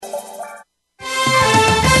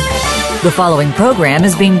The following program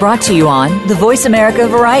is being brought to you on the Voice America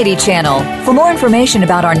Variety Channel. For more information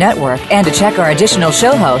about our network and to check our additional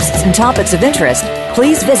show hosts and topics of interest,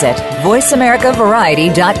 please visit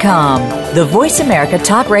VoiceAmericaVariety.com. The Voice America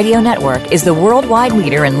Talk Radio Network is the worldwide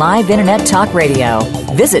leader in live Internet talk radio.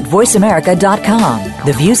 Visit VoiceAmerica.com.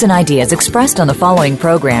 The views and ideas expressed on the following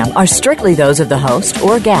program are strictly those of the host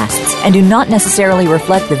or guests and do not necessarily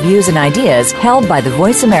reflect the views and ideas held by the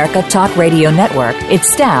Voice America Talk Radio Network, its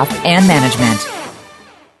staff, and management.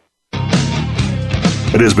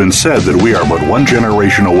 It has been said that we are but one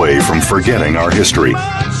generation away from forgetting our history.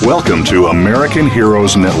 Welcome to American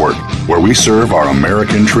Heroes Network, where we serve our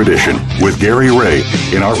American tradition. With Gary Ray,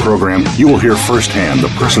 in our program, you will hear firsthand the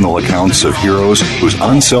personal accounts of heroes whose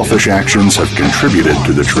unselfish actions have contributed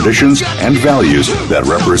to the traditions and values that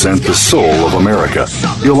represent the soul of America.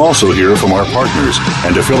 You'll also hear from our partners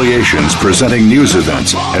and affiliations presenting news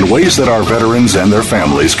events and ways that our veterans and their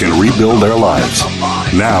families can rebuild their lives.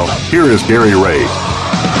 Now, here is Gary Ray.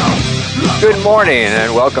 Good morning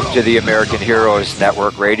and welcome to the American Heroes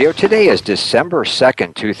Network Radio. Today is December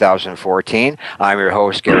 2nd, 2014. I'm your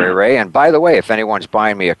host, Gary Ray. And by the way, if anyone's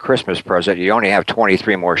buying me a Christmas present, you only have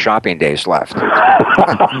 23 more shopping days left.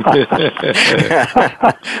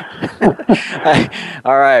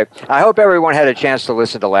 All right. I hope everyone had a chance to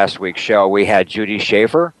listen to last week's show. We had Judy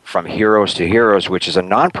Schaefer from Heroes to Heroes, which is a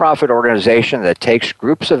nonprofit organization that takes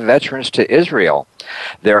groups of veterans to Israel.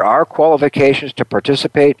 There are qualifications to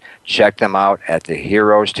participate. Check them out at the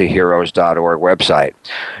heroestoheroes.org website.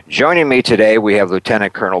 Joining me today, we have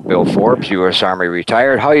Lieutenant Colonel Bill Forbes, U.S. Army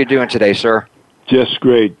retired. How are you doing today, sir? Just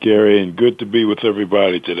great, Gary, and good to be with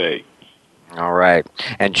everybody today. All right.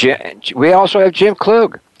 And we also have Jim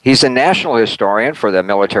Klug. He's a national historian for the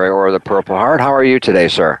Military Order of the Purple Heart. How are you today,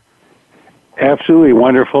 sir? Absolutely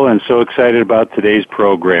wonderful, and so excited about today's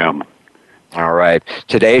program. All right.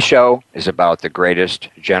 Today's show is about the greatest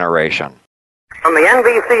generation. From the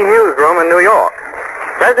NBC newsroom in New York,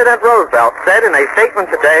 President Roosevelt said in a statement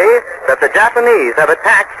today that the Japanese have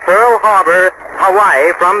attacked Pearl Harbor,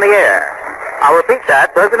 Hawaii, from the air. I'll repeat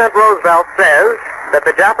that. President Roosevelt says that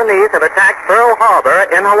the Japanese have attacked Pearl Harbor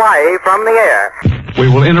in Hawaii from the air. We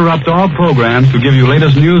will interrupt all programs to give you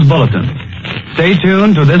latest news bulletins. Stay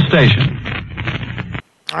tuned to this station.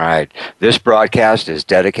 All right. This broadcast is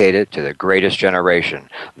dedicated to the greatest generation,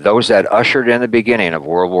 those that ushered in the beginning of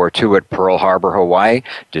World War II at Pearl Harbor, Hawaii,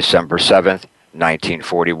 December 7th,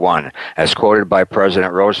 1941, as quoted by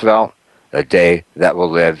President Roosevelt, a day that will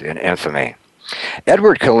live in infamy.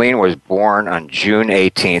 Edward Killeen was born on June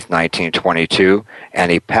 18th, 1922, and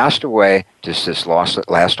he passed away just this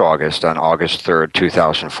last August, on August 3rd,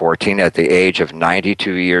 2014, at the age of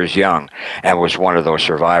 92 years young, and was one of those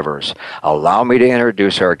survivors. Allow me to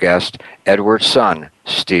introduce our guest, Edward's son,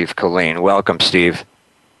 Steve Killeen. Welcome, Steve.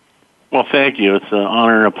 Well, thank you. It's an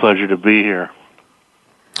honor and a pleasure to be here.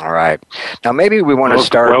 All right. Now, maybe we want to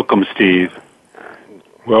start... Welcome, Steve.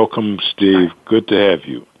 Welcome, Steve. Good to have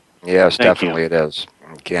you. Yes, Thank definitely you. It is.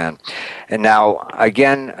 Again. And now,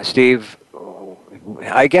 again, Steve,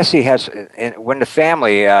 I guess he has, when the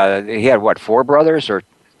family, he had what, 4 brothers? Or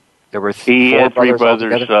there were He had 3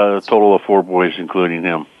 brothers, altogether? a total of 4 boys, including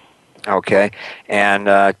him. Okay. And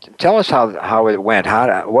tell us how it went.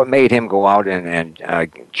 What made him go out and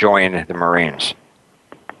join the Marines?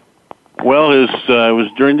 Well, it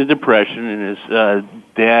was during the Depression, and his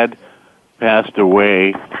dad passed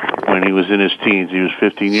away when he was in his teens. He was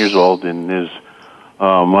 15 years old, and his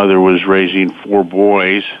mother was raising 4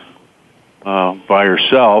 boys by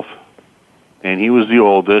herself, and he was the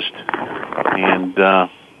oldest. And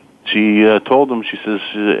she told him, she says,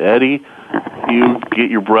 Eddie, you get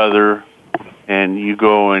your brother and you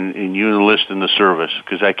go and you enlist in the service,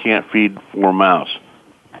 because I can't feed 4 mouths.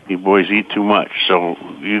 You boys eat too much, so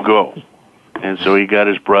you go. And so he got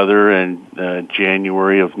his brother in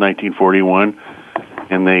January of 1941,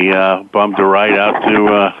 and they bumped a ride out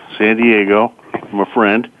to San Diego from a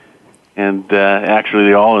friend, and actually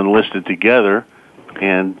they all enlisted together,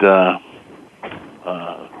 and the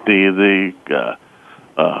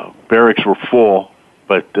barracks were full,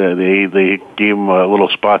 but they gave them a little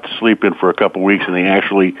spot to sleep in for a couple of weeks, and they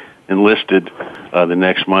actually enlisted the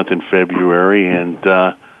next month in February, and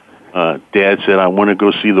Dad said, I want to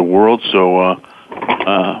go see the world, so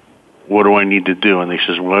what do I need to do? And they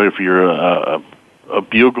says, well, if you're a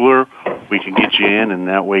bugler, we can get you in, and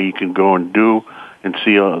that way you can go and do and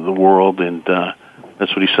see the world. And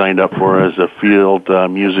that's what he signed up for, as a field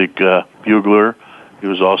music bugler. He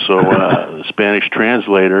was also a Spanish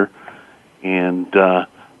translator and a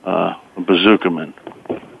bazookaman.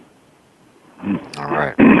 All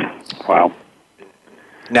right. Wow.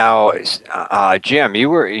 Now, Jim, you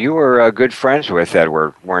were good friends with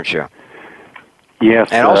Edward, weren't you? Yes,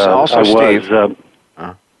 and also I Steve. Was,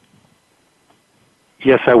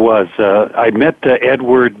 Yes, I was. I met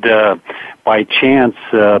Edward by chance,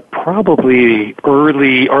 probably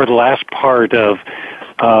early or the last part of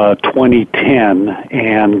 2010,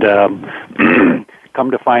 and come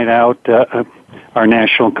to find out, our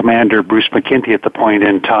national commander, Bruce McKinty, at the point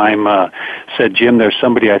in time, said, "Jim, there's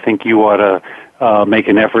somebody I think you ought to make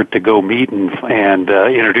an effort to go meet and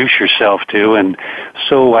introduce yourself to." And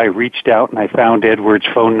so I reached out and I found Edward's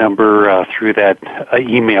phone number through that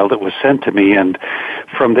email that was sent to me. And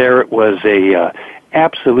from there, it was a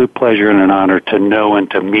absolute pleasure and an honor to know and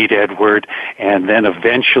to meet Edward, and then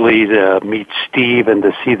eventually to meet Steve and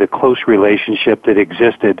to see the close relationship that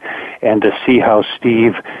existed, and to see how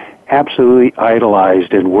Steve absolutely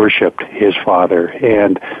idolized and worshipped his father.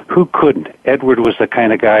 And who couldn't? Edward was the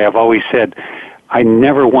kind of guy, I've always said, I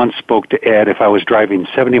never once spoke to Ed if I was driving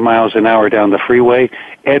 70 miles an hour down the freeway.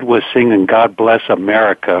 Ed was singing God Bless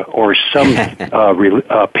America or some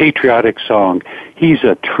patriotic song. He's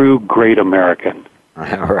a true great American.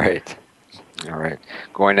 All right.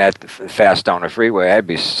 Going that fast down the freeway, I'd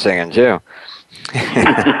be singing too.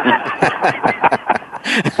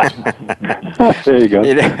 There you go.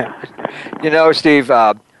 You know, Steve,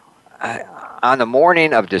 on the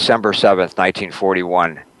morning of December 7th,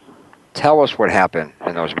 1941, tell us what happened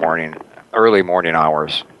in those early morning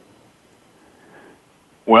hours.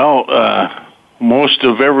 Well, most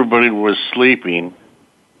of everybody was sleeping,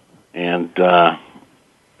 and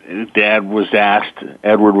Edward was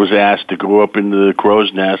asked to go up into the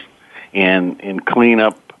crow's nest and clean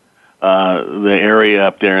up the area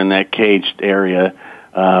up there in that caged area,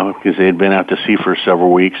 because they had been out to sea for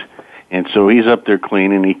several weeks. And so he's up there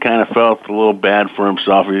cleaning. He kind of felt a little bad for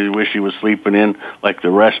himself. He wished he was sleeping in like the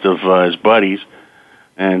rest of his buddies.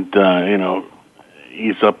 And,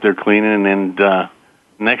 he's up there cleaning, and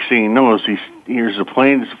next thing he knows, he hears the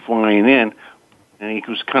planes flying in, and he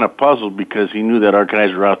was kind of puzzled because he knew that our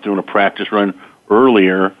guys were out doing a practice run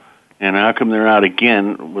earlier, and how come they're out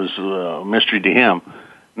again was a mystery to him.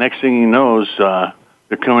 Next thing he knows,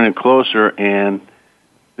 they're coming in closer, and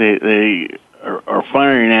they are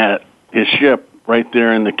firing at his ship right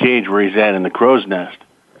there in the cage where he's at in the crow's nest,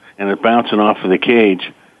 and they're bouncing off of the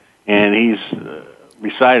cage, and he's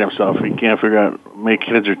beside himself. He can't figure out, make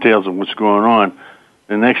heads or tails of what's going on.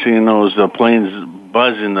 The next thing he knows, the plane's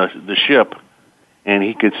buzzing the ship, and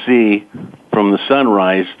he could see from the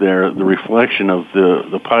sunrise there the reflection of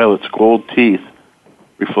the pilot's gold teeth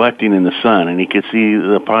reflecting in the sun, and he could see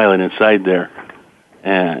the pilot inside there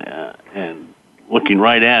and looking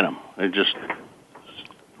right at him. It just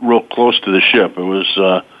real close to the ship. It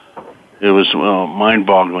was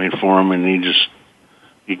mind-boggling for him, and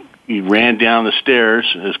he ran down the stairs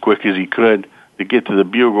as quick as he could to get to the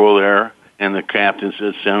bugle there, and the captain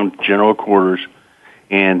said, "Sound general quarters."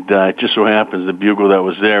 And it just so happens the bugle that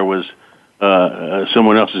was there was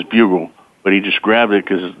someone else's bugle, but he just grabbed it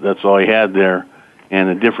because that's all he had there, and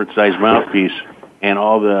a different size mouthpiece, and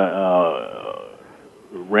all the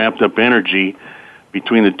ramped up energy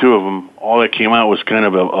between the two of them. All that came out was kind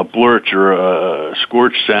of a blurch or a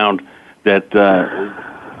scorch sound that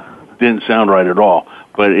didn't sound right at all.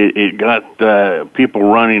 But it got people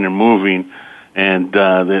running and moving, and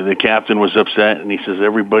the captain was upset, and he says,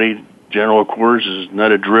 "Everybody, general quarters is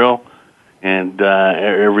not a drill," and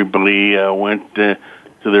everybody went to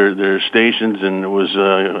their stations, and it was,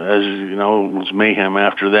 as you know, it was mayhem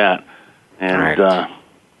after that. And right.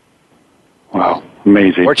 Wow,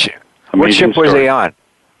 amazing. What ship was he on?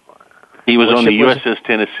 He was on the USS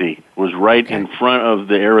Tennessee. Was right in front of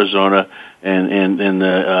the Arizona, and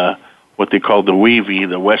the what they called the Weavy,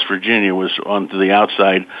 the West Virginia, was on to the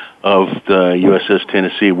outside of the USS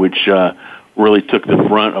Tennessee, which really took the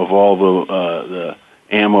brunt of all the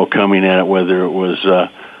ammo coming at it, whether it was the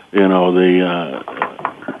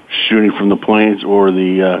shooting from the planes or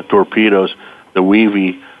the torpedoes. The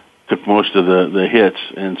Weavy took most of the hits,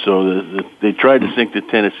 and so they tried to sink the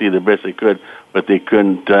Tennessee the best they could, but they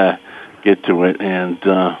couldn't get to it, and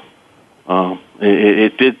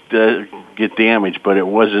it did get damaged, but it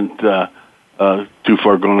wasn't too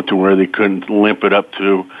far gone to where they couldn't limp it up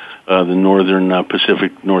to the northern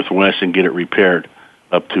Pacific Northwest and get it repaired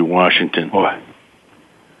up to Washington.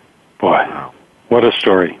 Boy, what a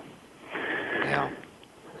story. Yeah.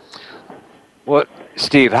 Well,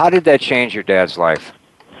 Steve, how did that change your dad's life?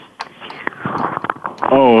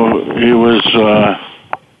 Oh, it was,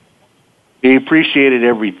 he appreciated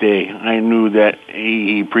every day. I knew that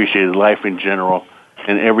he appreciated life in general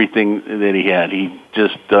and everything that he had. He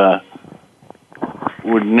just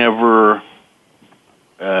would never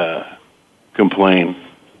complain.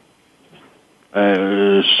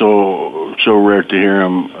 So rare to hear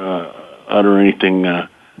him utter anything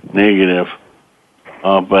negative.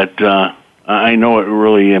 But I know it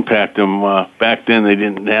really impacted him. Back then, they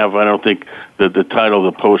didn't have, I don't think, the title,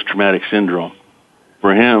 the post-traumatic syndrome.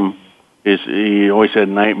 For him, he always had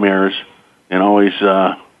nightmares and always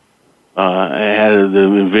had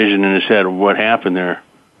the vision in his head of what happened there,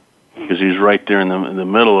 because he's right there in the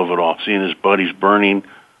middle of it all, seeing his buddies burning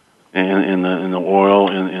in the oil,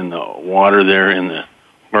 in the water there in the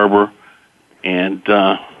harbor, and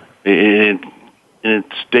it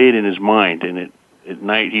stayed in his mind. And at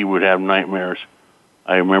night he would have nightmares.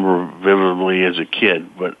 I remember vividly as a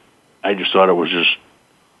kid, but I just thought it was just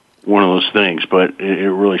one of those things. But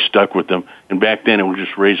it really stuck with him. And back then it was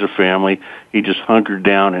just raise a family. He just hunkered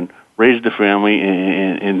down and raised a family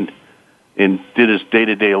and did his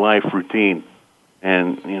day-to-day life routine.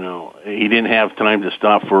 And, he didn't have time to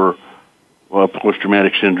stop for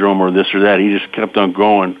post-traumatic syndrome or this or that. He just kept on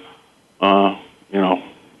going.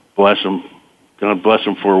 Bless him. God bless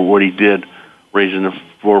him for what he did, raising the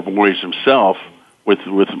 4 boys himself with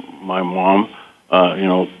my mom.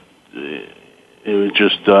 It was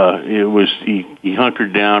just, he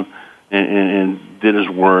hunkered down and did his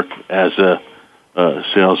work as a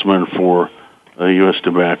salesman for U.S.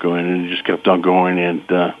 Tobacco, and he just kept on going, and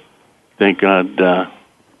thank God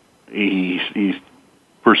he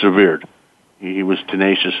persevered. He was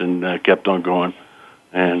tenacious and kept on going.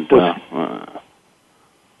 And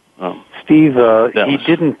Steve, he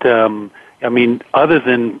didn't. Other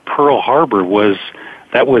than Pearl Harbor, was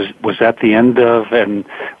that the end of? And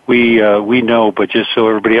we know, but just so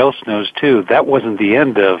everybody else knows too, that wasn't the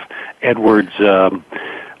end of Edwards'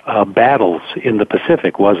 battles in the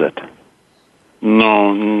Pacific, was it?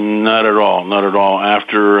 No, not at all. Not at all.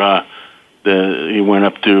 After he went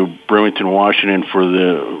up to Bremerton, Washington for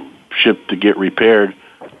the ship to get repaired,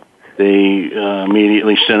 they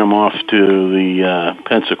immediately sent him off to the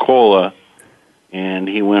Pensacola, and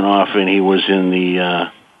he went off and he was in the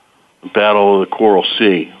Battle of the Coral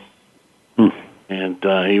Sea. And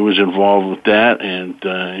he was involved with that and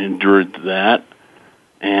endured that.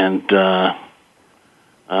 And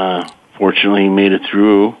fortunately, he made it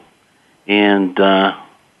through. And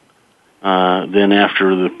then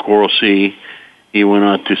after the Coral Sea, he went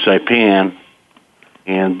on to Saipan.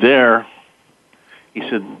 And there, he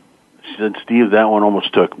said, Steve, that one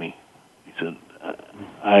almost took me. He said,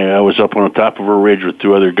 I was up on the top of a ridge with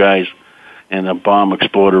 2 other guys, and a bomb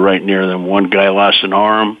exploded right near them. One guy lost an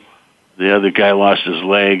arm, the other guy lost his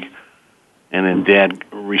leg, and then Dad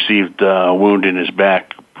received a wound in his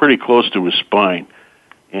back, pretty close to his spine.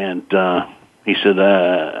 And he said,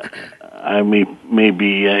 I may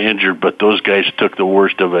be injured, but those guys took the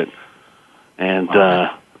worst of it. And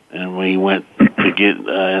when he went to get in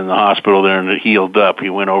the hospital there and it healed up, he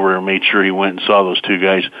went over and made sure he went and saw those 2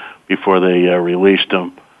 guys before they released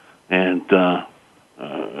him, and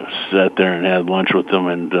sat there and had lunch with them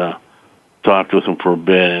and talked with them for a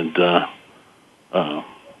bit. And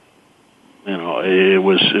it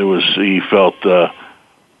was he felt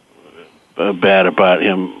bad about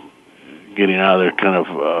him getting out of there kind of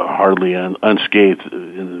hardly unscathed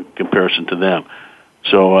in comparison to them.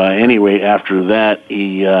 So anyway, after that,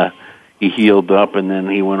 he healed up, and then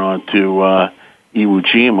he went on to Iwo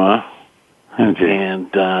Jima, and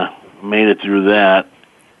made it through that.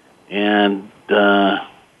 And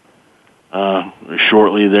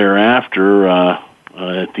shortly thereafter,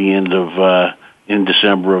 at the end of in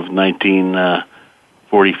December of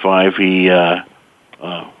 1945, he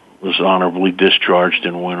was honorably discharged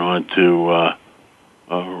and went on to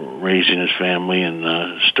raising his family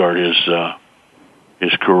and start his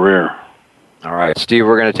career. All right, Steve,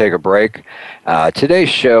 we're going to take a break. Today's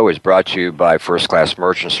show is brought to you by First Class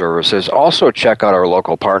Merchant Services. Also, check out our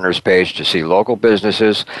local partners page to see local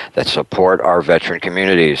businesses that support our veteran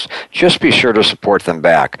communities. Just be sure to support them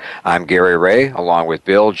back. I'm Gary Ray, along with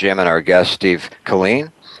Bill, Jim, and our guest, Steve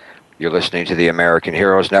Killeen. You're listening to the American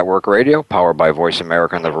Heroes Network Radio, powered by Voice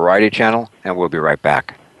America on the Variety Channel, and we'll be right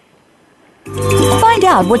back. Find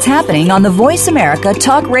out what's happening on the Voice America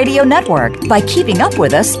Talk Radio Network by keeping up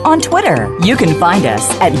with us on Twitter. You can find us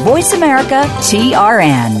at Voice America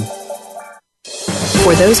TRN.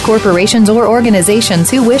 For those corporations or organizations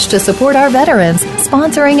who wish to support our veterans,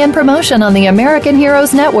 sponsoring and promotion on the American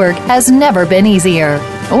Heroes Network has never been easier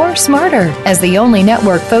or smarter, as the only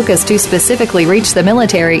network focused to specifically reach the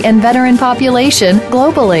military and veteran population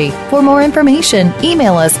globally. For more information,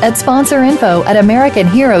 email us at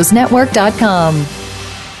sponsorinfo@AmericanHeroesNetwork.com.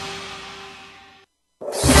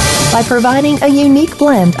 By providing a unique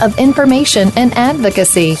blend of information and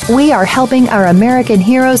advocacy, we are helping our American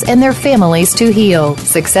heroes and their families to heal,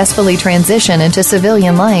 successfully transition into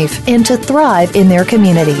civilian life, and to thrive in their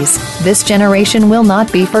communities. This generation will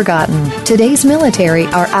not be forgotten. Today's military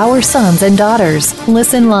are our sons and daughters.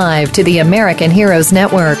 Listen live to the American Heroes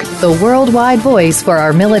Network, the worldwide voice for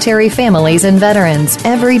our military families and veterans,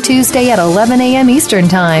 every Tuesday at 11 a.m. Eastern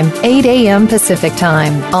Time, 8 a.m. Pacific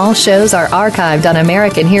Time. All shows are archived on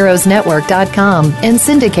AmericanHeroesNetwork.com and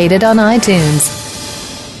syndicated on iTunes.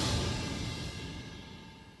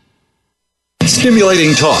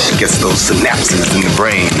 Stimulating talk gets those synapses in the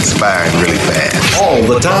brain firing really fast. All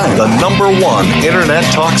the time. The #1 Internet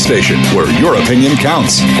talk station where your opinion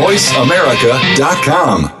counts.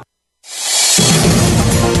 VoiceAmerica.com.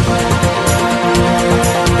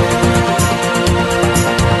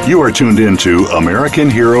 You are tuned in to American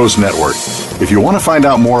Heroes Network. If you want to find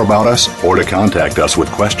out more about us or to contact us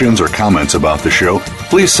with questions or comments about the show,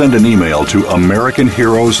 please send an email to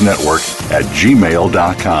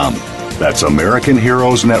AmericanHeroesNetwork@gmail.com. That's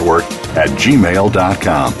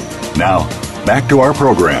AmericanHeroesNetwork@gmail.com. Now, back to our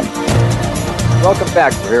program. Welcome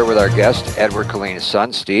back. We're here with our guest, Edward Killeen's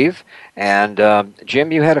son, Steve. And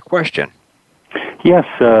Jim, you had a question. Yes,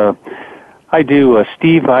 I do.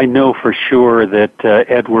 Steve, I know for sure that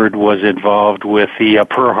Edward was involved with the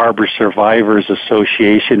Pearl Harbor Survivors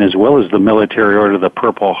Association as well as the Military Order of the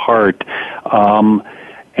Purple Heart.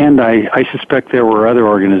 And I suspect there were other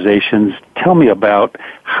organizations. Tell me about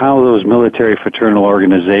how those military fraternal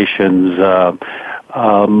organizations,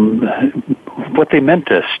 what they meant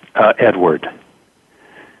to Edward.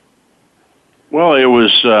 Well, it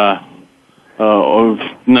was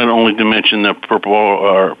not only to mention the Purple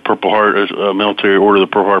Heart, Military Order of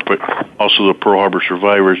the Purple Heart, but also the Pearl Harbor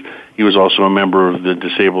Survivors. He was also a member of the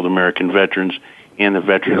Disabled American Veterans and the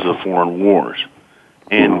Veterans of Foreign Wars.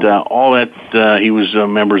 And all that, he was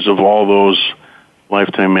members of all those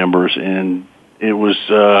lifetime members, and it was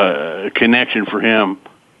a connection for him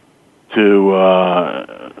to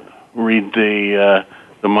read the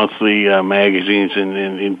monthly magazines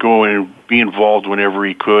and go in and be involved whenever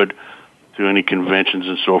he could to any conventions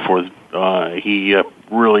and so forth. He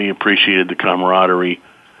really appreciated the camaraderie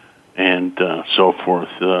and so forth.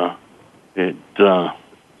 It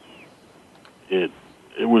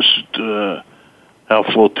was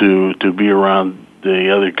helpful to be around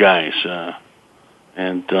the other guys,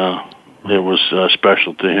 and it was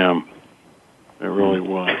special to him. It really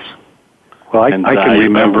was. Well, I can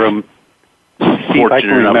remember him. Steve, I can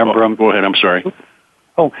remember him. Go ahead. I'm sorry.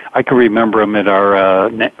 Oh, I can remember him at our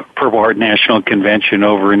Purple Heart National Convention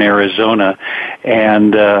over in Arizona,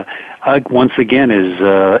 and once again, as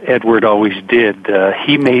Edward always did,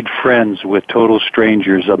 he made friends with total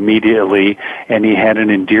strangers immediately, and he had an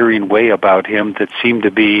endearing way about him that seemed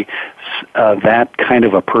to be that kind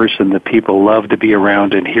of a person that people love to be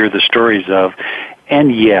around and hear the stories of.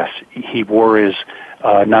 And yes, he wore his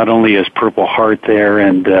not only his Purple Heart there,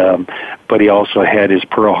 and but he also had his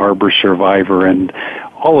Pearl Harbor Survivor, and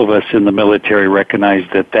all of us in the military recognize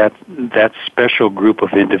that special group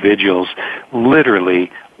of individuals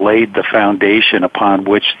literally laid the foundation upon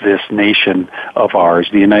which this nation of ours,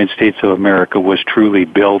 the United States of America, was truly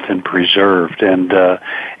built and preserved. And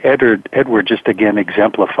Edward just again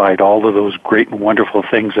exemplified all of those great and wonderful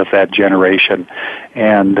things of that generation.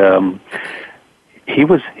 And he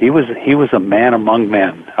was a man among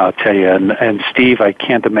men, I'll tell you. And Steve, I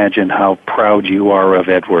can't imagine how proud you are of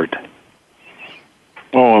Edward.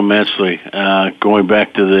 Oh, immensely. Going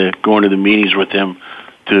to the meetings with him,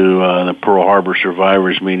 to the Pearl Harbor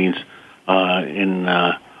Survivors meetings in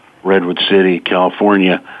Redwood City,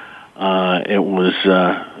 California. It was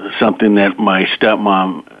something that my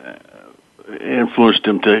stepmom influenced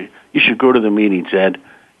him to. You should go to the meetings, Ed.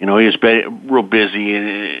 You know, he was real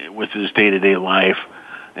busy with his day-to-day life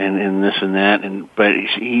and this and that. But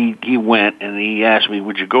he went and he asked me,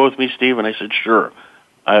 "Would you go with me, Steve?" And I said, "Sure."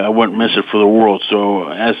 I wouldn't miss it for the world. So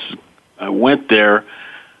as I went there,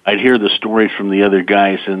 I'd hear the stories from the other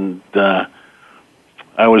guys, and I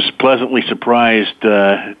was pleasantly surprised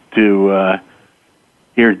to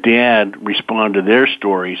hear Dad respond to their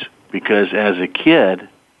stories, because as a kid,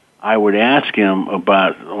 I would ask him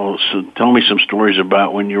about, so tell me some stories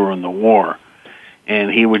about when you were in the war.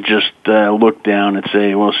 And he would just look down and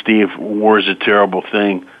say, "Well, Steve, war is a terrible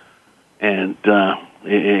thing, and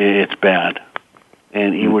it's bad."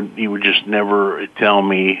 And he would just never tell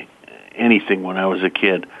me anything when I was a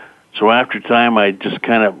kid. So after time, I just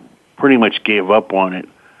kind of pretty much gave up on it,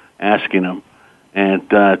 asking him. And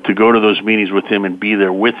to go to those meetings with him and be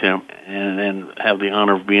there with him, and then have the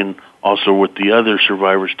honor of being also with the other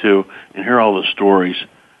survivors too, and hear all the stories,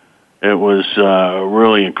 it was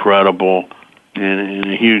really incredible and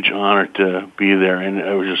a huge honor to be there. And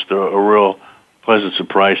it was just a real pleasant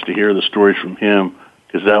surprise to hear the stories from him,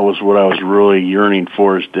 because that was what I was really yearning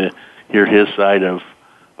for, is to hear his side of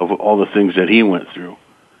all the things that he went through.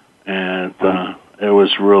 And it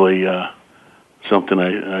was really something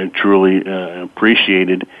I truly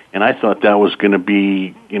appreciated. And I thought that was going to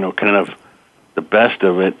be, kind of the best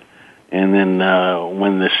of it. And then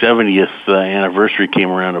when the 70th anniversary came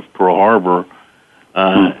around of Pearl Harbor,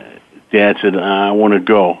 Dad said, I want to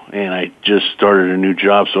go. And I just started a new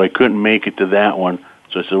job, so I couldn't make it to that one.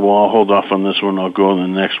 So I said, well, I'll hold off on this one. I'll go to the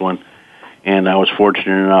next one. And I was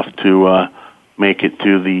fortunate enough to make it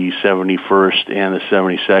to the 71st and the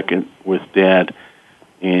 72nd with Dad.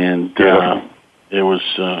 And it was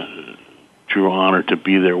a true honor to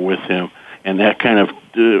be there with him. And that kind of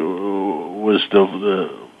was the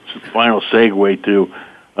final segue to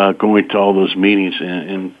going to all those meetings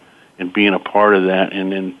and being a part of that,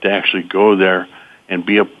 and then to actually go there and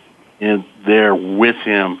be in there with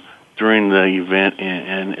him during the event,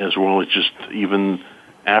 and as well as just even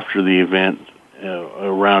after the event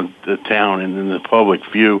around the town and in the public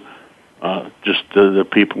view. Just the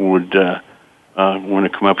people would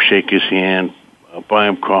want to come up, shake his hand, buy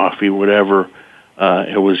him coffee, whatever.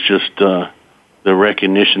 It was just the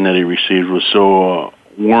recognition that he received was so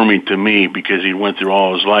warming to me, because he went through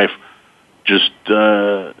all his life just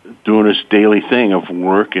doing his daily thing of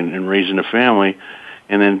work and raising a family,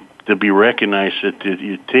 and then to be recognized at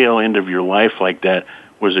the tail end of your life like that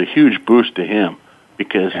was a huge boost to him,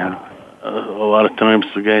 because a lot of times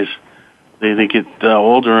the guys, they get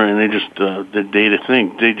older and they just the day-to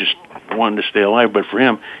thing, they just wanted to stay alive. But for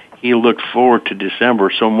him, he looked forward to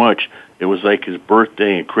December so much. It was like his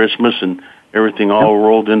birthday and Christmas and everything all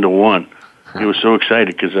rolled into one. He was so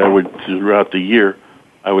excited, because I would, throughout the year,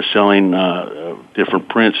 I was selling different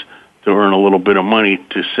prints to earn a little bit of money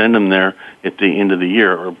to send them there at the end of the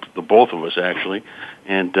year, or the both of us actually,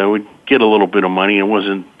 and we'd get a little bit of money. It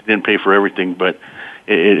didn't pay for everything, but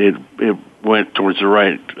it went towards the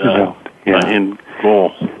right end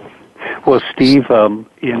goal. Well, Steve,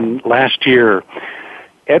 in last year,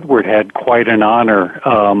 Edward had quite an honor.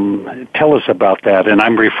 Tell us about that. And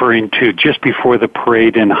I'm referring to just before the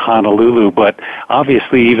parade in Honolulu, but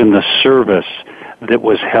obviously even the service that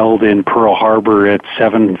was held in Pearl Harbor at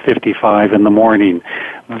 7:55 in the morning.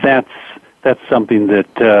 That's something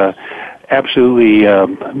that absolutely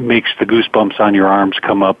makes the goosebumps on your arms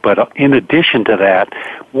come up. But in addition to that,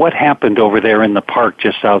 what happened over there in the park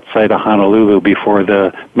just outside of Honolulu before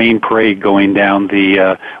the main parade going down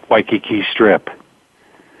the Waikiki Strip?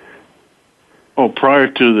 Oh, prior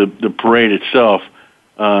to the parade itself,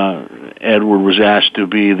 Edward was asked to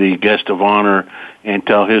be the guest of honor and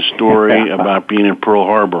tell his story about being in Pearl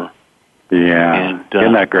Harbor. Yeah, and,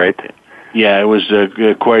 isn't that great? Yeah, it was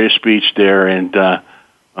quite a speech there, and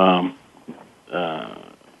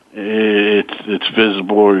it's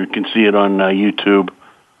visible, or you can see it on YouTube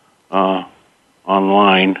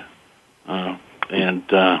online, and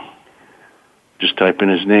just type in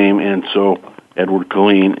his name, and so Edward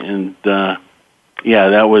Killeen, and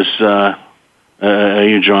that was a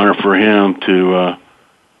huge honor for him to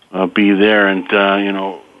be there, and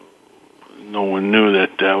no one knew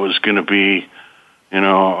that was going to be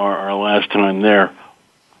our last time there,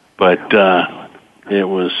 but it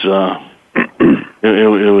was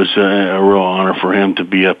it was a real honor for him to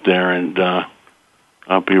be up there and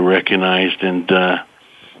be recognized and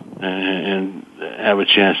have a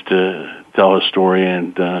chance to tell his story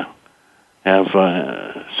and have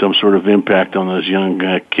some sort of impact on those young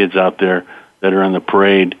kids out there that are in the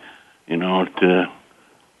parade, to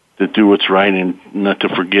do what's right and not to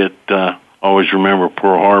forget, always remember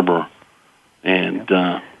Pearl Harbor. And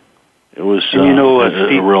it was Steve,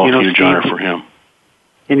 a real huge honor for him.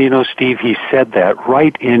 And Steve, he said that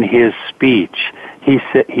right in his speech.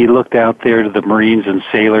 He looked out there to the Marines and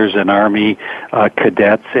sailors and Army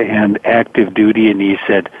cadets and active duty, and he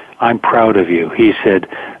said, "I'm proud of you." He said,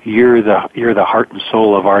 "You're the heart and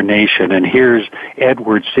soul of our nation." And here's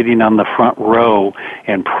Edward sitting on the front row,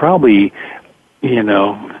 and probably,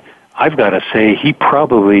 I've got to say,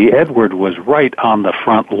 Edward was right on the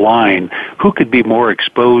front line. Who could be more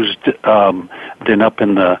exposed than up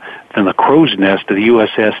in the crow's nest of the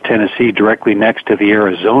USS Tennessee, directly next to the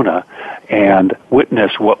Arizona, and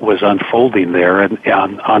witness what was unfolding there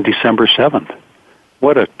on December 7th?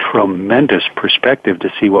 What a tremendous perspective to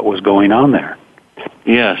see what was going on there.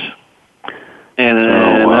 Yes. And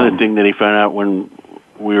another thing that he found out when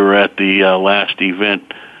we were at the last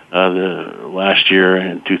event, the last year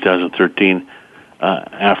in 2013,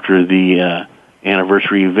 after the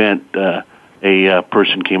anniversary event, a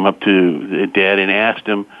person came up to Dad and asked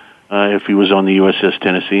him if he was on the USS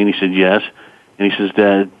Tennessee, and he said yes. And he says,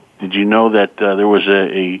 Dad, did you know that there was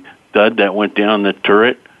a dud that went down the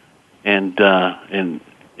turret, and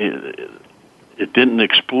it didn't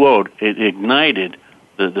explode. It ignited.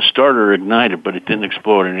 The starter ignited, but it didn't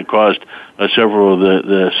explode, and it caused several of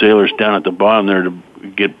the sailors down at the bottom there to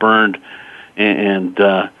get burned. And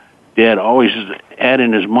Dad always had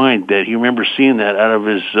in his mind that he remembers seeing that out of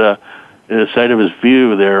his side of his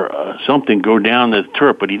view there, something go down the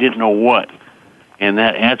turret, but he didn't know what. And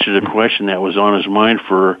that answered a question that was on his mind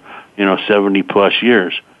for 70 plus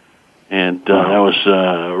years. And that was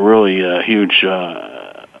really a huge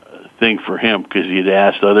thing for him, because he'd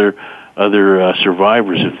asked other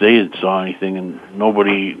survivors if they had saw anything, and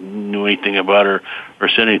nobody knew anything about it or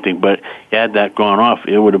said anything. But had that gone off,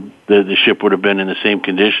 it would have the ship would have been in the same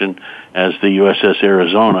condition as the USS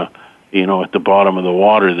Arizona, at the bottom of the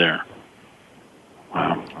water there.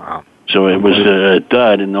 Wow. So it was a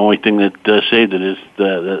dud, and the only thing that saved it is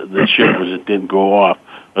the ship was it didn't go off.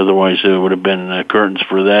 Otherwise, it would have been curtains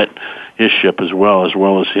for his ship as well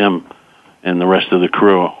as him and the rest of the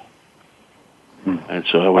crew. And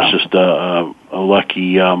so it was just a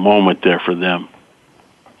lucky moment there for them.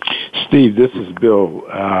 Steve, this is Bill.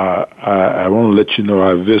 I want to let you know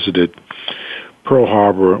I visited Pearl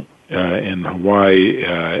Harbor in Hawaii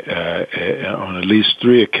on at least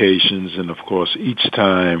 3 occasions, and of course each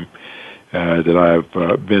time that I've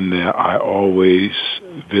been there, I always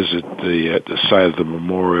visit the site of the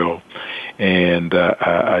memorial, and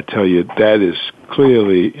I tell you, that is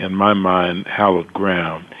clearly in my mind hallowed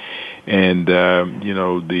ground. And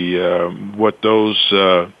what those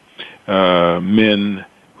men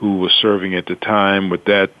who were serving at the time with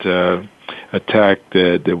that attack,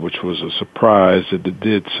 which was a surprise, that it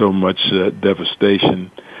did so much devastation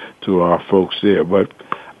to our folks there. But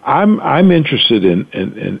I'm interested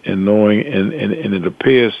in knowing, and it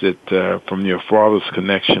appears that from your father's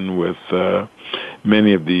connection with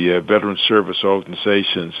many of the veteran service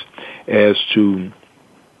organizations, as to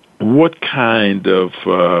what kind of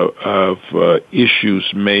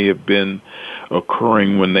issues may have been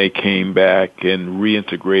occurring when they came back and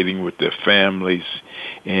reintegrating with their families,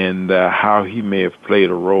 and how he may have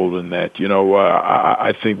played a role in that.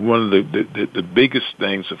 I think one of the biggest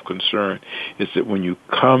things of concern is that when you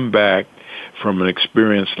come back from an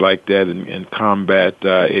experience like that in combat,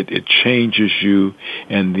 it changes you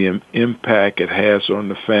and the impact it has on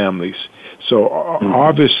the families. So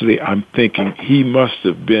obviously, I'm thinking he must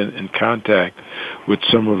have been in contact with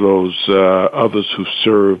some of those others who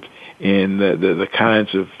served, and the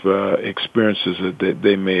kinds of experiences that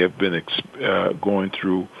they may have been going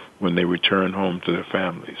through when they return home to their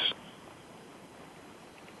families.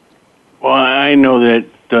 Well, I know that,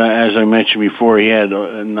 as I mentioned before, he had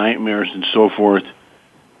nightmares and so forth,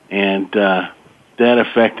 and that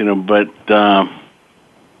affected him. But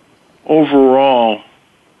overall,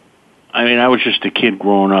 I mean, I was just a kid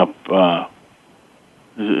growing up,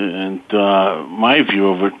 and my view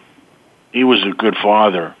of it, he was a good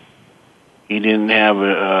father. He didn't have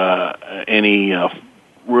any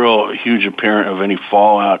real huge apparent of any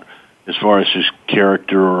fallout as far as his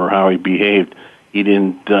character or how he behaved. He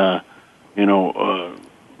didn't, have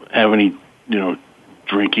any,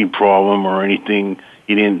 drinking problem or anything.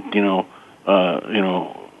 He didn't,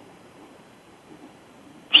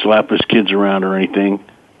 slap his kids around or anything,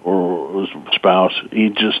 or his spouse. He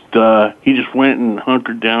just went and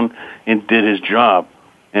hunkered down and did his job.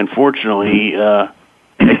 And fortunately,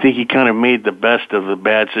 I think he kind of made the best of the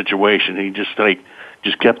bad situation. He just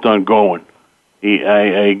kept on going.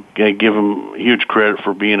 I give him huge credit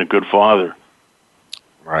for being a good father.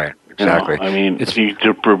 Right. Exactly. I mean,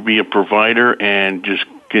 to be a provider and just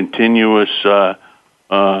continuous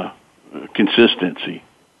consistency.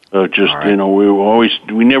 Right.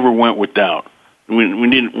 We never went without. We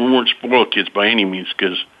weren't spoiled kids by any means,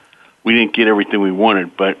 because we didn't get everything we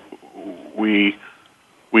wanted, but we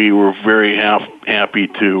were very happy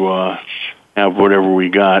to have whatever we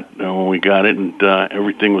got when we got it, and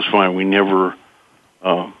everything was fine. We never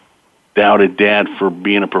doubted Dad for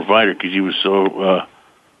being a provider, because he was so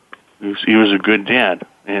he was a good dad.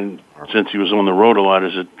 And since he was on the road a lot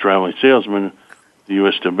as a traveling salesman, the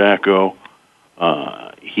U.S. Tobacco,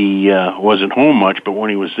 he wasn't home much, but when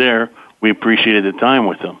he was there, we appreciated the time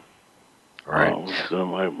with him. Right.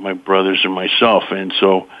 My brothers and myself, and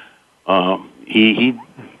so he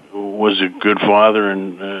was a good father,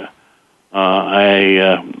 and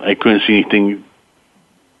I couldn't see anything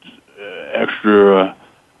extra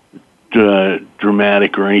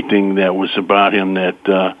dramatic or anything that was about him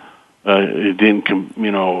that it didn't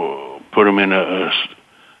put him in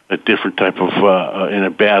a a different type of in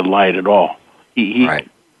a bad light at all. He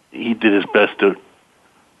did his best to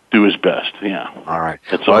do his best. Yeah. All right.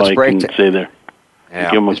 That's all I can say there.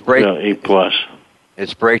 Yeah. Give him A+.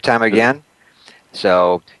 It's break time again.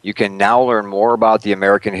 So you can now learn more about the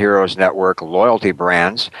American Heroes Network loyalty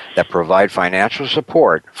brands that provide financial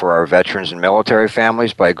support for our veterans and military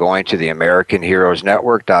families by going to the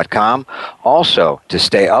AmericanHeroesNetwork.com. Also, to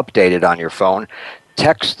stay updated on your phone,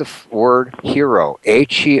 text the word HERO,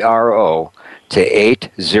 HERO, to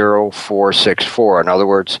 80464. In other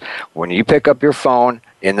words, when you pick up your phone,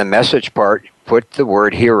 in the message part, put the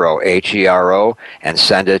word HERO, HERO, and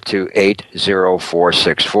send it to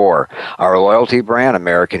 80464. Our loyalty brand,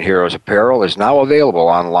 American Heroes Apparel, is now available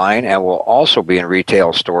online and will also be in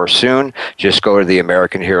retail stores soon. Just go to the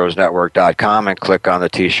AmericanHeroesNetwork.com and click on the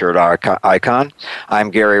T-shirt icon.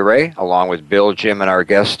 I'm Gary Ray, along with Bill, Jim, and our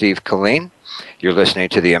guest, Steve Killeen. You're listening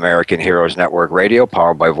to the American Heroes Network Radio,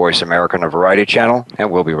 powered by Voice America on a Variety Channel,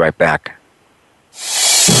 and we'll be right back.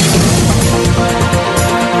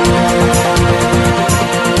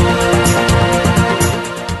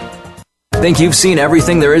 Think you've seen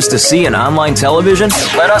everything there is to see in online television?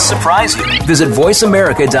 Let us surprise you. Visit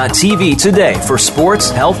voiceamerica.tv today for sports,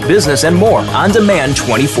 health, business, and more on demand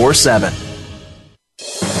 24/7.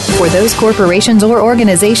 For those corporations or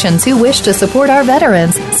organizations who wish to support our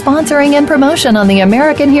veterans, sponsoring and promotion on the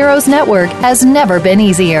American Heroes Network has never been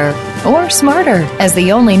easier or smarter, as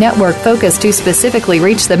the only network focused to specifically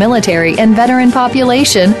reach the military and veteran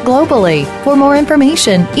population globally. For more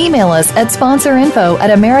information, email us at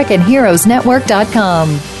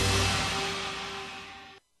sponsorinfo@AmericanHeroesNetwork.com.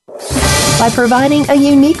 By providing a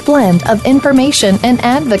unique blend of information and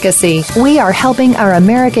advocacy, we are helping our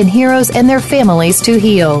American heroes and their families to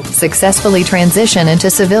heal, successfully transition into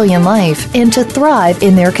civilian life, and to thrive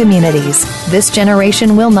in their communities. This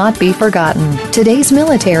generation will not be forgotten. Today's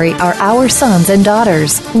military are our sons and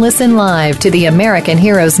daughters. Listen live to the American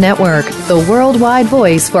Heroes Network, the worldwide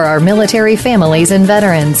voice for our military families and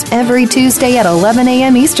veterans, every Tuesday at 11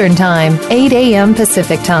 a.m. Eastern Time, 8 a.m.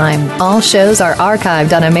 Pacific Time. All shows are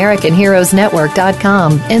archived on AmericanHeroesNetwork.com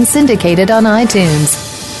and syndicated on iTunes.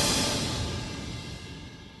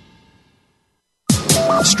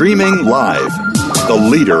 Streaming live, the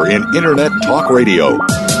leader in Internet talk radio,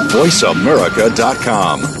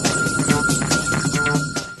 VoiceAmerica.com.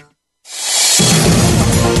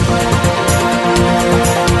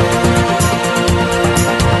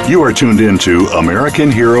 You are tuned in to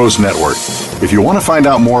American Heroes Network. If you want to find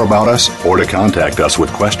out more about us or to contact us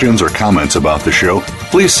with questions or comments about the show,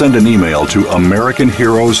 please send an email to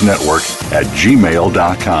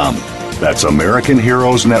AmericanHeroesNetwork@gmail.com. That's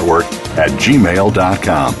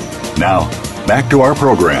AmericanHeroesNetwork@gmail.com. Now, back to our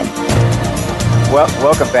program. Well,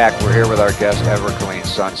 welcome back. We're here with our guest, Everett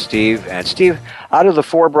Killeen's son, Steve. And Steve, out of the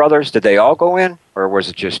four brothers, did they all go in, or was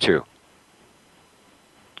it just two?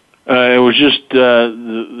 It was just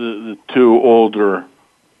the two older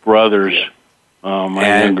brothers.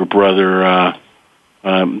 My younger brother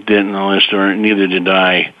didn't enlist, or neither did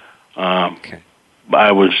I.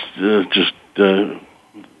 I was just too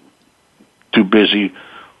busy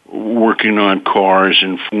working on cars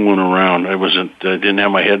and fooling around. I didn't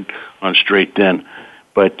have my head on straight then.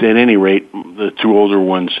 But at any rate, the two older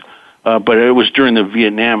ones. But it was during the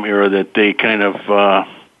Vietnam era that they kind of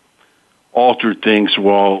altered things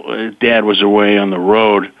while Dad was away on the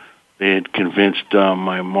road. They had convinced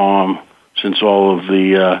my mom, since all of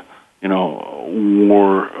the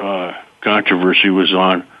war controversy was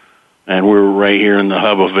on, and we were right here in the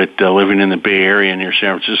hub of it, living in the Bay Area near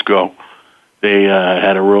San Francisco. They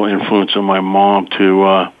had a real influence on my mom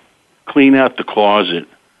to clean out the closet,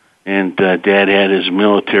 and Dad had his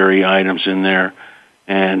military items in there,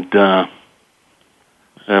 and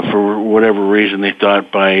for whatever reason, they thought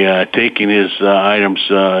by taking his items,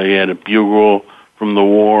 he had a bugle from the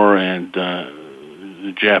war and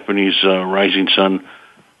the Japanese Rising Sun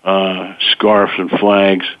scarves and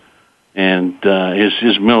flags, and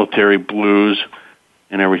his military blues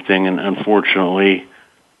and everything. And unfortunately,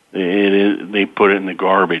 they put it in the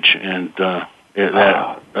garbage, and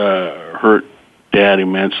that hurt Dad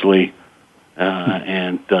immensely.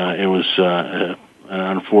 And it was an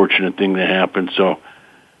unfortunate thing that happened. So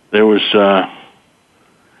there was a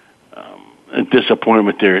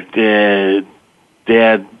disappointment there.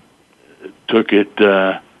 Dad took it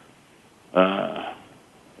the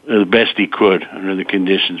best he could under the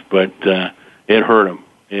conditions, but it hurt him.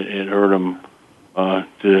 It hurt him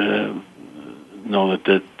to know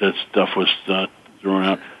that stuff was thrown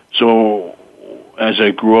out. So as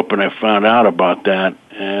I grew up and I found out about that,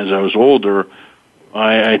 as I was older,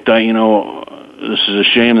 I thought, this is a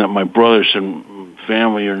shame that my brothers and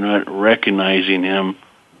family are not recognizing him,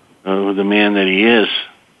 the man that he is.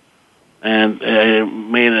 And it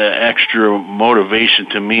made an extra motivation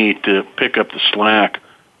to me to pick up the slack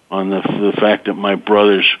on the fact that my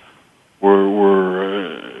brothers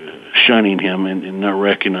were shunning him and not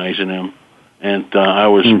recognizing him. And I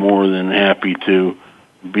was more than happy to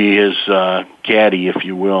be his caddy, if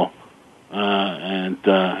you will, and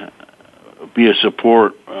be a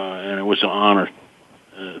support. And it was an honor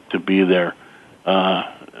to be there,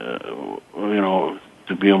 to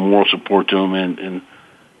be a moral support to him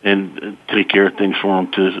and take care of things for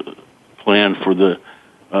him, to plan for the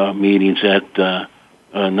meetings at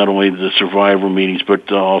not only the survivor meetings,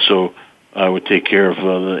 but also I would take care of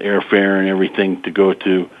the airfare and everything to go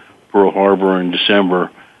to Pearl Harbor in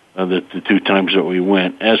December, the 2 times that we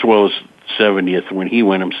went, as well as 70th when he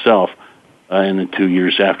went himself. And the 2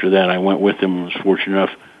 years after that, I went with him and was fortunate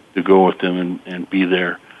enough to go with him and be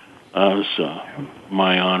there. It was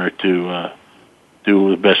my honor to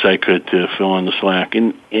do the best I could to fill in the slack.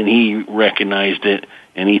 And he recognized it,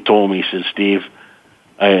 and he told me, he said, Steve,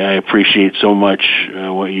 I appreciate so much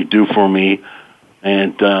what you do for me,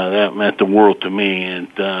 and that meant the world to me. And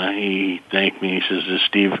he thanked me. He says,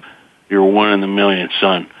 Steve, you're 1 in a million,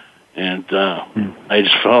 son. And I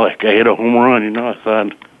just felt like I hit a home run. I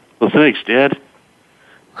thought, well, thanks, Dad.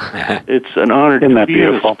 It's an honor to be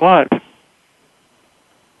beautiful? In the spot.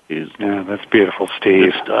 Yeah, that's beautiful,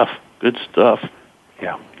 Steve. Good stuff.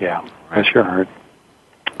 Yeah. Bless your heart.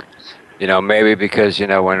 Maybe because,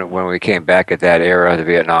 when we came back at that era, the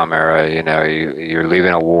Vietnam era, you're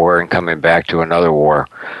leaving a war and coming back to another war.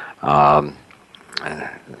 That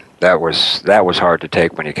was hard to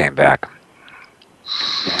take when you came back.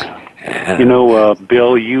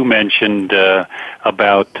 Bill, you mentioned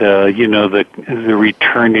about the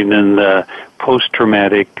returning and the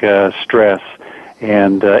post-traumatic stress,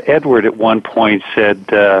 and Edward at one point said,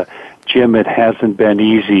 Jim, it hasn't been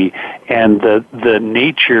easy, and the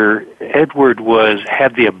nature, Edward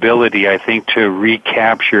had the ability, I think, to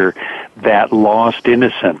recapture that lost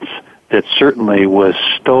innocence that certainly was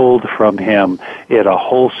stole from him at a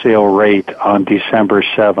wholesale rate on December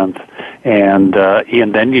 7th. And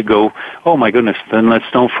then you go, oh my goodness, then let's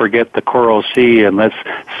don't forget the Coral Sea, and let's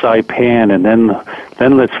Saipan, and then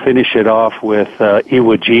let's finish it off with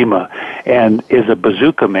Iwo Jima. And as a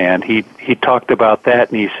bazooka man, he talked about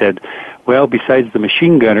that, and he said, well, besides the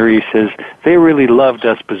machine gunner, he says, they really loved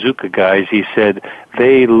us bazooka guys. He said,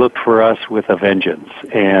 they looked for us with a vengeance.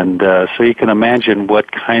 And so you can imagine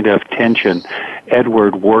what kind of tension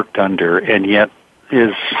Edward worked under. And yet,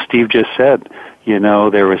 as Steve just said,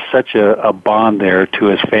 there was such a bond there to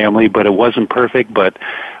his family, but it wasn't perfect. But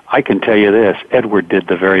I can tell you this, Edward did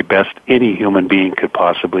the very best any human being could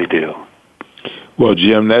possibly do. Well,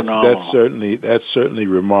 Jim, that's certainly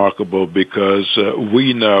remarkable, because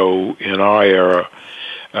we know in our era,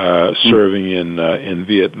 serving in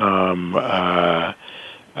Vietnam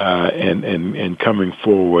and coming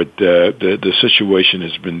forward, the situation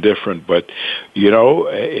has been different. But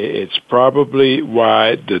it's probably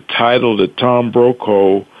why the title that Tom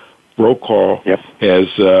Brokaw has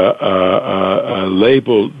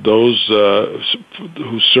labeled those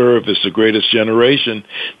who serve as the greatest generation,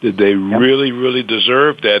 that they really, really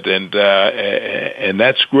deserve that, and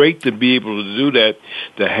that's great to be able to do that,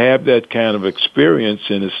 to have that kind of experience.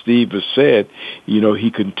 And as Steve has said,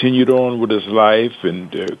 he continued on with his life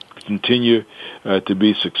and continue to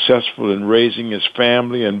be successful in raising his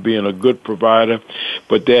family and being a good provider.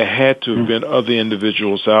 But there had to have been other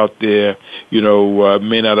individuals out there,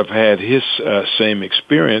 may not have had his same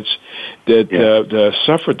experience, that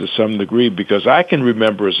suffered to some degree, because I can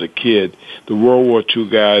remember as a kid the World War II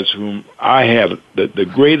guys whom I had the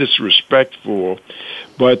greatest respect for,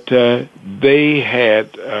 but they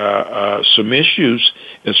had some issues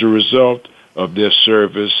as a result of their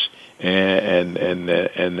service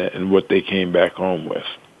and what they came back home with.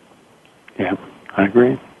 Yeah, I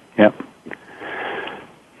agree. Yep.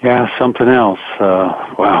 Yeah, something else.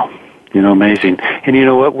 Wow. Amazing. And you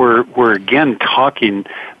know what? We're again talking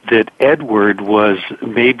that Edward was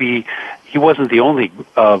he wasn't the only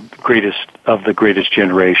greatest of the greatest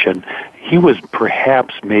generation. He was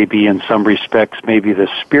perhaps maybe in some respects maybe the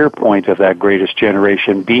spear point of that greatest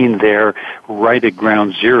generation, being there right at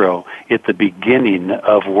ground zero at the beginning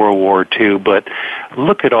of World War II. But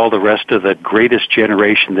look at all the rest of the greatest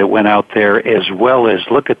generation that went out there, as well as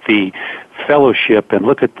look at the fellowship and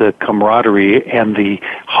look at the camaraderie and the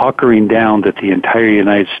hunkering down that the entire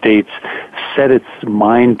United States set its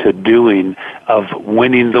mind to doing of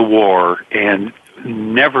winning the war. And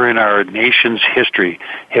never in our nation's history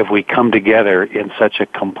have we come together in such a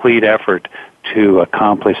complete effort to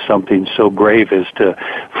accomplish something so grave as to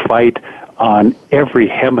fight on every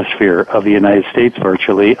hemisphere of the United States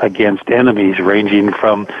virtually against enemies ranging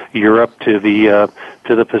from Europe to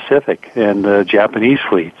the Pacific and the Japanese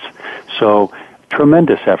fleets. So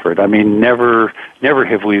tremendous effort. I mean, never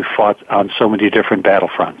have we fought on so many different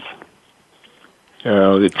battlefronts.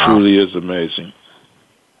 Yeah, it truly is amazing.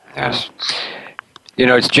 Yes. You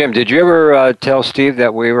know, it's Jim. Did you ever tell Steve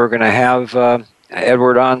that we were going to have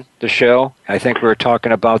Edward on the show? I think we were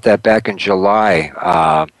talking about that back in July,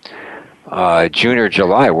 June or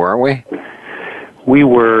July, weren't we? We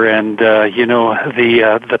were, and you know,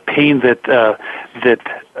 the pain that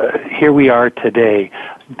here we are today.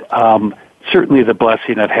 Certainly, the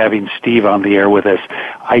blessing of having Steve on the air with us.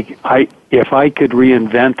 If I could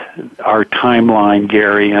reinvent our timeline,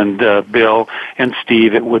 Gary and Bill and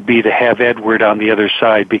Steve, it would be to have Edward on the other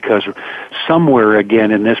side, because somewhere again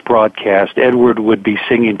in this broadcast, Edward would be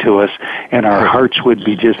singing to us, and our hearts would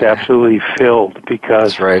be just absolutely filled,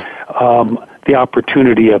 because the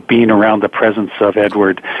opportunity of being around the presence of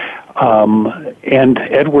Edward. And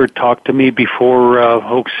Edward talked to me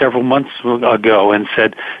before, several months ago, and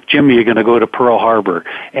said, "Jim, you're going to go to Pearl Harbor."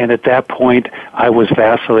 And at that point, I was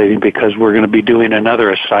vacillating, because we're going to be doing another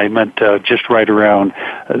assignment just right around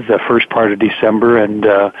the first part of December, and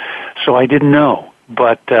so I didn't know.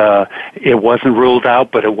 But it wasn't ruled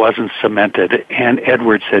out, but it wasn't cemented. And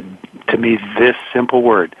Edward said to me this simple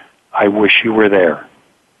word: "I wish you were there."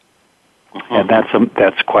 And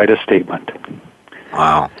that's quite a statement.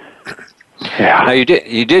 Wow. Yeah. Now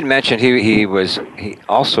you did mention he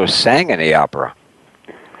also sang in the opera.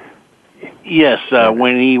 Yes,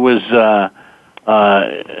 when he was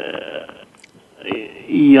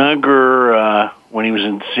younger, when he was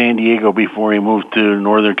in San Diego before he moved to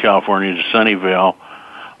Northern California to Sunnyvale,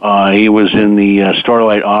 he was in the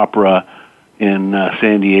Starlight Opera in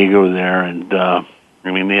San Diego there, and I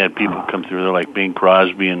mean, they had people come through there like Bing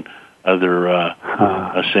Crosby and other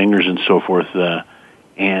singers and so forth.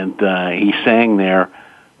 And he sang there,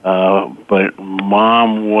 but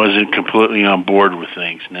Mom wasn't completely on board with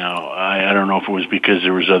things. Now, I don't know if it was because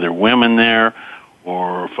there was other women there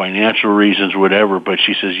or financial reasons, whatever, but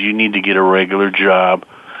she says, you need to get a regular job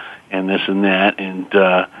and this and that. And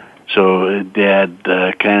so Dad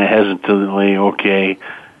kind of hesitantly, okay,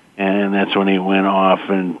 and that's when he went off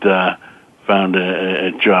and found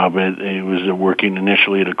a job. He was working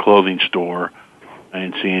initially at a clothing store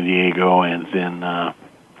in San Diego, and then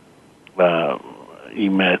he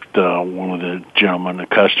met one of the gentlemen, a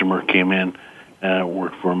customer came in,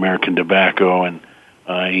 worked for American Tobacco, and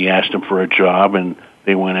he asked him for a job, and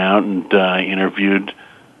they went out and interviewed,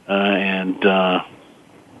 and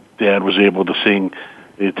Dad was able to sing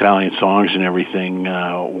the Italian songs and everything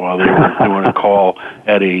while they were doing a call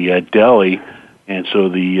at a deli, and so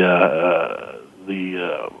the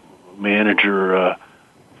manager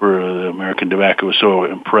for the American Tobacco was so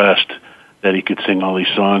impressed that he could sing all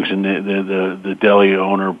these songs, and the deli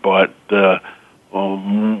owner bought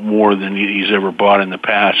more than he's ever bought in the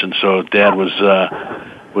past, and so Dad was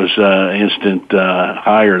instant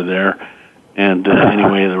hire there, and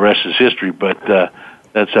anyway, the rest is history. But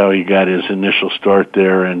that's how he got his initial start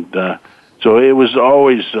there, and so it was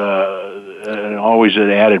always an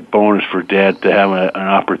added bonus for Dad to have an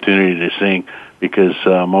opportunity to sing, because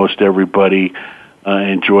most everybody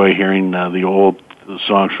enjoy hearing the old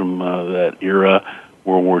songs from that era,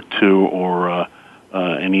 World War II, or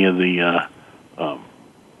any of the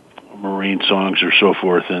Marine songs or so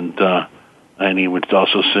forth, and he would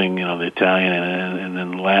also sing, the Italian and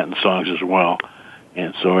then Latin songs as well,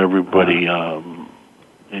 and so everybody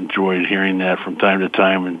enjoyed hearing that from time to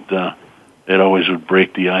time, and it always would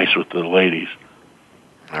break the ice with the ladies.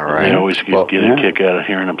 All right. They always get a kick out of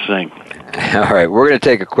hearing them sing. All right, we're going to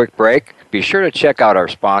take a quick break. Be sure to check out our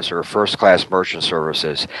sponsor, First Class Merchant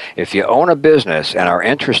Services. If you own a business and are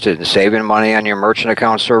interested in saving money on your merchant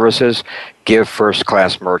account services, give First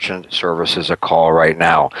Class Merchant Services a call right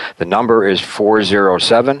now. The number is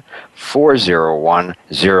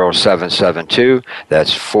 407-401-0772.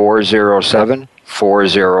 That's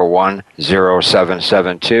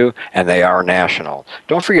 407-401-0772, and they are national.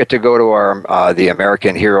 Don't forget to go to our the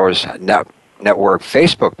American Heroes Network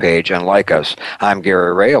Facebook page and like us. I'm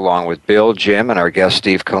Gary Ray, along with Bill, Jim, and our guest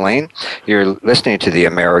Steve Killeen. You're listening to the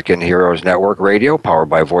American Heroes Network Radio, powered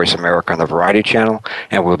by Voice America on the Variety Channel,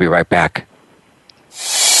 and we'll be right back.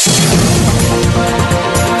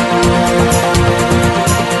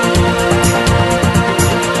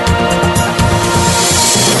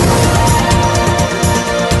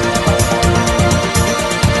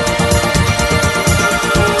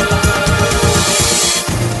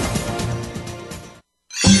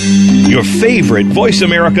 Your favorite Voice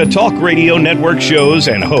America Talk Radio Network shows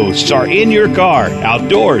and hosts are in your car,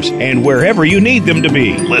 outdoors, and wherever you need them to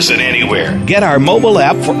be. Listen anywhere. Get our mobile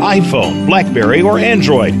app for iPhone, BlackBerry, or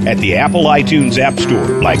Android at the Apple iTunes App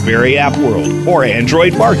Store, BlackBerry App World, or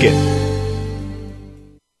Android Market.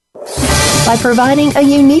 By providing a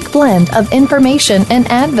unique blend of information and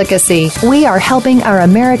advocacy, we are helping our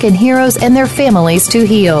American heroes and their families to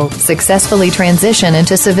heal, successfully transition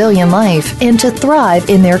into civilian life, and to thrive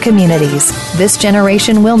in their communities. This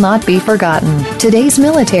generation will not be forgotten. Today's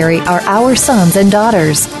military are our sons and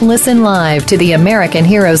daughters. Listen live to the American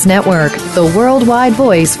Heroes Network, the worldwide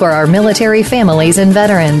voice for our military families and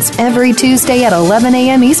veterans, every Tuesday at 11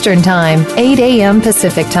 a.m. Eastern Time, 8 a.m.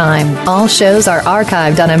 Pacific Time. All shows are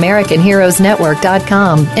archived on AmericanHeroesNetwork.com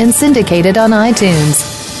and syndicated on iTunes.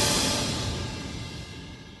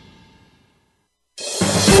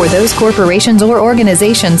 For those corporations or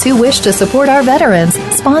organizations who wish to support our veterans,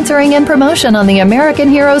 sponsoring and promotion on the American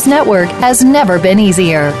Heroes Network has never been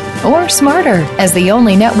easier or smarter. As the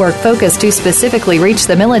only network focused to specifically reach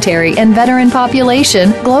the military and veteran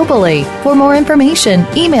population globally. For more information,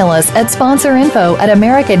 email us at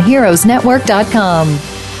sponsorinfo@AmericanHeroesNetwork.com.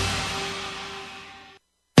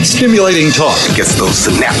 Stimulating talk gets those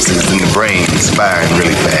synapses in the brain firing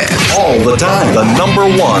really fast. All the time. The number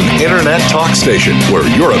one internet talk station where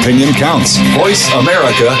your opinion counts.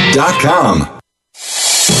 VoiceAmerica.com.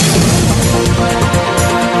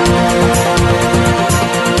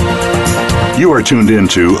 You are tuned in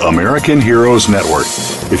to American Heroes Network.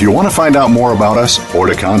 If you want to find out more about us or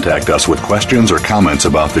to contact us with questions or comments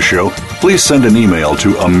about the show, please send an email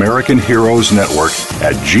to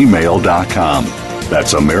AmericanHeroesNetwork@gmail.com.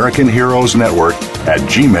 That's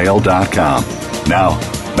AmericanHeroesNetwork@gmail.com. Now,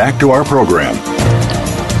 back to our program.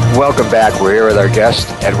 Welcome back. We're here with our guest,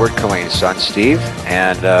 Edward Killeen's son, Steve.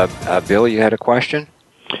 And Bill, you had a question?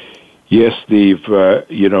 Yes, Steve.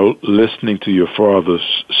 Listening to your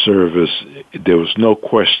father's service, there was no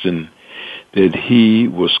question that he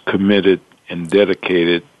was committed and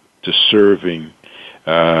dedicated to serving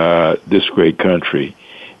this great country.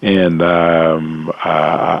 And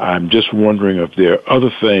I'm just wondering if there are other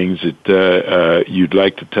things that you'd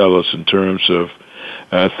like to tell us in terms of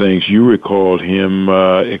things you recalled him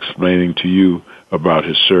explaining to you about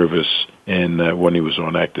his service and when he was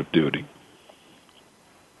on active duty.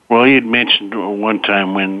 Well, he had mentioned one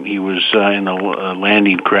time when he was in a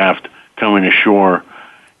landing craft coming ashore,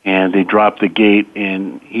 and they dropped the gate,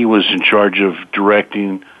 and he was in charge of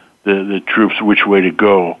directing the troops which way to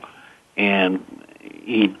go. And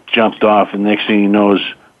he jumped off, and next thing he knows,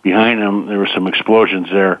 behind him, there were some explosions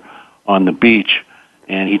there on the beach,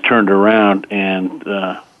 and he turned around, and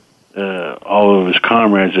all of his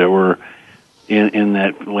comrades that were in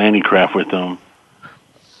that landing craft with him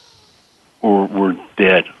were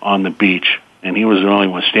dead on the beach, and he was the only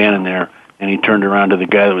one standing there. And he turned around to the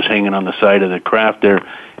guy that was hanging on the side of the craft there,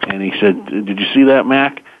 and he said, "Did you see that,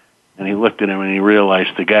 Mac?" And he looked at him, and he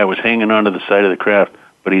realized the guy was hanging onto the side of the craft,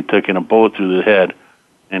 but he'd taken a bullet through the head,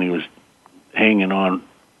 and he was hanging on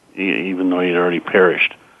even though he had already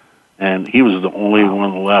perished. And he was the only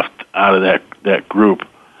one left out of that group,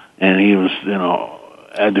 and he was,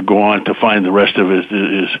 had to go on to find the rest of his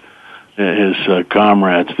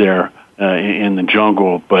comrades there in the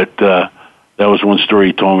jungle. But that was one story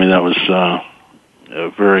he told me that was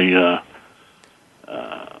very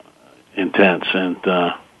intense. And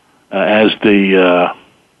as the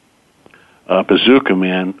Bazooka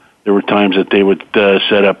Man, there were times that they would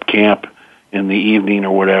set up camp in the evening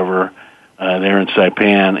or whatever there in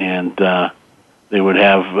Saipan, and they would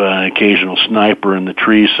have an occasional sniper in the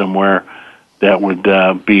trees somewhere that would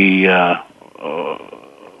be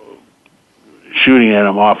shooting at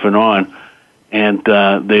him off and on, and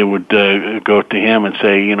they would go to him and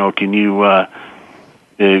say, can you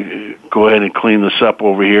go ahead and clean this up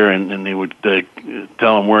over here, and they would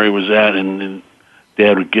tell him where he was at, and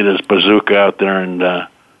Dad would get his bazooka out there and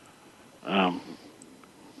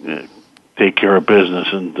take care of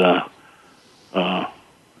business. And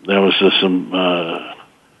there was some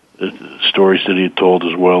stories that he had told,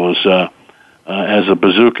 as well as a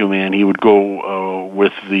Bazooka Man, he would go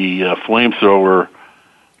with the flamethrower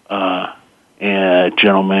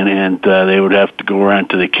gentleman, and they would have to go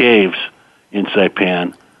around to the caves in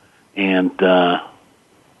Saipan, and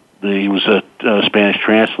he was a Spanish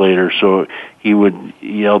translator, so he would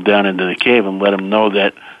yell down into the cave and let them know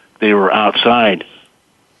that they were outside.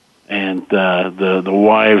 And the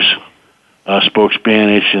wives spoke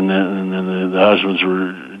Spanish, and the husbands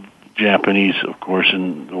were Japanese, of course,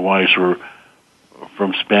 and the wives were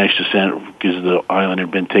from Spanish descent because the island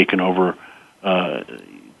had been taken over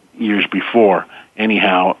years before.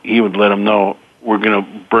 Anyhow, he would let them know, we're going to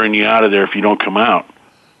burn you out of there if you don't come out.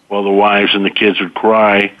 Well, the wives and the kids would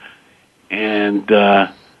cry, and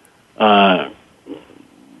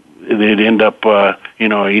they'd end up,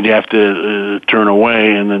 he'd have to turn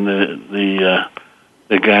away, and then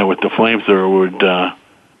the guy with the flamethrower would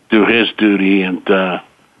do his duty, and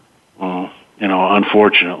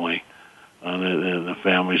unfortunately, the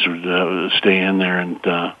families would stay in there, and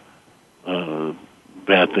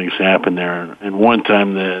bad things happen there. And one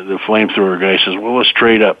time, the flamethrower guy says, "Well, let's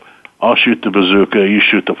trade up. I'll shoot the bazooka, you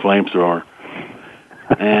shoot the flamethrower."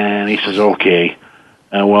 And he says, "Okay."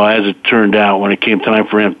 Well, as it turned out, when it came time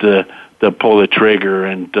for him to pull the trigger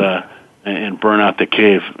and burn out the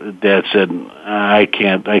cave, Dad said, "I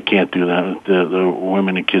can't do that. The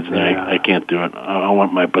women and kids, I can't do it. I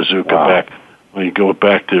want my bazooka back." When you go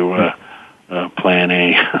back to Plan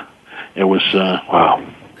A, it was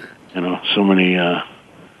so many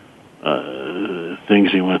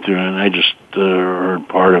things he went through, and I just heard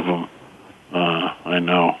part of them. I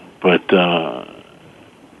know, but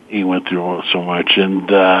he went through so much. And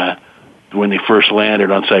when they first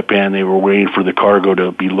landed on Saipan, they were waiting for the cargo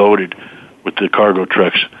to be loaded with the cargo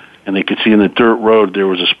trucks, and they could see in the dirt road there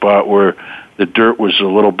was a spot where the dirt was a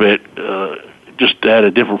little bit just had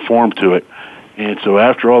a different form to it. And so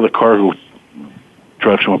after all the cargo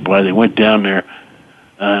trucks went by, they went down there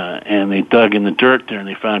and they dug in the dirt there, and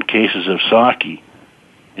they found cases of sake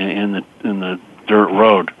in the dirt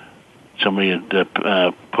road somebody had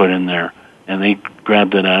put in there. And they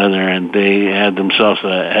grabbed it out of there, and they had themselves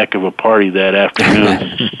a heck of a party that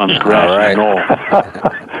afternoon on the grassy knoll.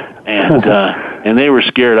 And they were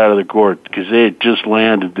scared out of the gourd because they had just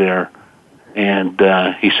landed there. And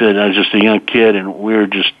he said, "I was just a young kid, and we were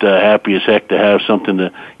just happy as heck to have something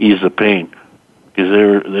to ease the pain because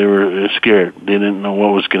they were scared. They didn't know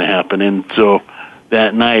what was going to happen." And so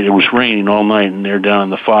that night, it was raining all night, and they're down in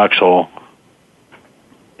the foxhole,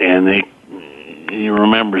 and he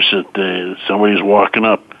remembers that somebody was walking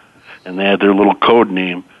up, and they had their little code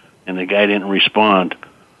name, and the guy didn't respond.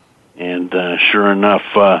 And sure enough,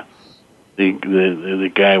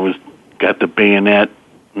 the guy got the bayonet,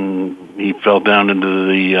 and he fell down into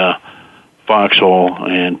the foxhole.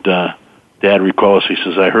 And Dad recalls, he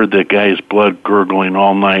says, "I heard that guy's blood gurgling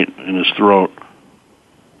all night in his throat."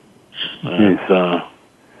 And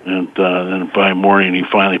then by morning, he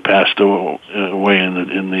finally passed away in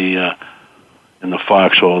the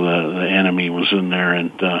foxhole. The enemy was in there,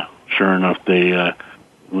 and sure enough, they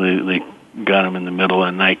got him in the middle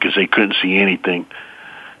of the night because they couldn't see anything.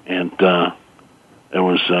 And it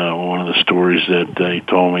was one of the stories that he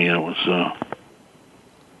told me. It was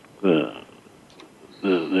the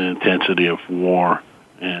intensity of war,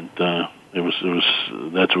 and it was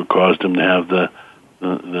that's what caused him to have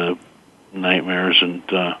the nightmares, and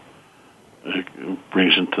it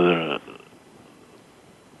brings into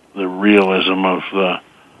the realism of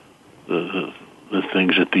the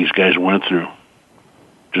things that these guys went through,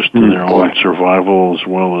 just in their own survival, as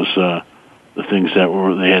well as the things that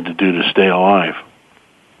they had to do to stay alive.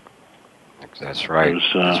 That's right.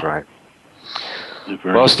 That's right.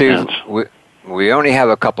 Well, Steve, we only have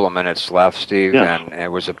a couple of minutes left, Steve, and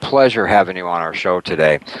it was a pleasure having you on our show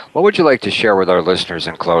today. What would you like to share with our listeners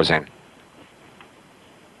in closing?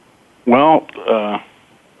 Well,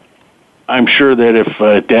 I'm sure that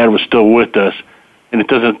if Dad was still with us, and it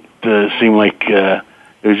doesn't seem like it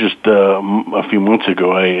was just a few months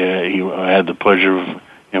ago, I had the pleasure of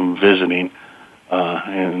him visiting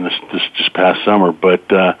in this past summer,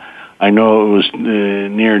 but I know it was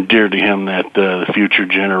near and dear to him that the future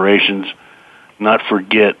generations not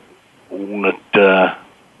forget what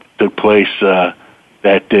took place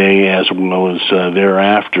that day, as well as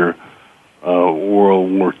thereafter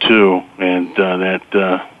World War II, and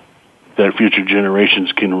that future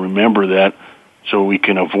generations can remember that, so we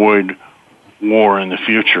can avoid war in the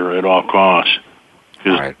future at all costs.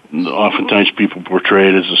 Because oftentimes people portray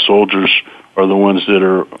it as the soldiers are the ones that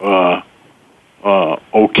are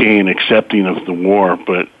okay and accepting of the war,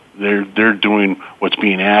 but they're doing what's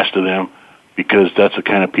being asked of them because that's the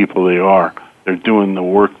kind of people they are. They're doing the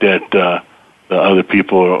work that the other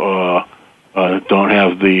people don't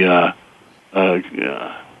have the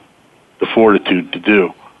fortitude to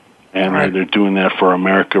do, and they're doing that for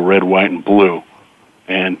America, red, white, and blue,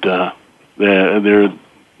 and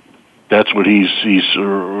that's what he's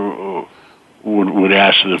would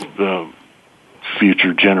ask the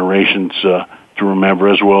future generations to remember,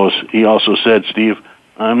 as well as he also said, "Steve,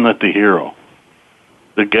 I'm not the hero.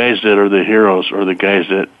 The guys that are the heroes are the guys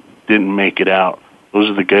that didn't make it out. Those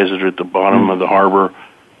are the guys that are at the bottom of the harbor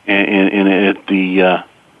and at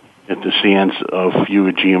at the Seance of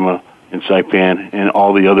Iwo Jima and Saipan and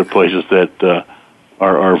all the other places that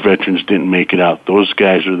our veterans didn't make it out. Those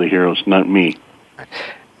guys are the heroes, not me.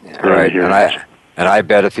 Right, and I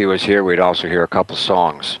bet if he was here, we'd also hear a couple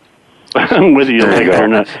songs. Whether you like it or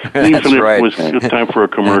not. Even if right. it was time for a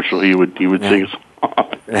commercial, he would sing a song.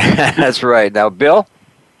 That's right. Now, Bill?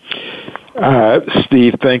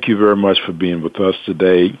 Steve, thank you very much for being with us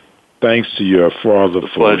today. Thanks to your father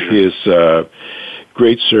for his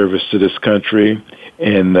great service to this country.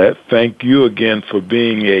 And thank you again for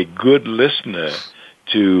being a good listener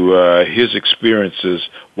to his experiences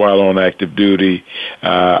while on active duty.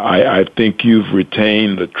 I think you've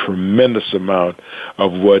retained a tremendous amount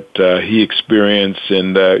of what he experienced,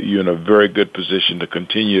 and you're in a very good position to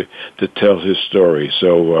continue to tell his story.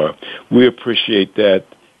 So we appreciate that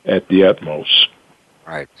at the utmost.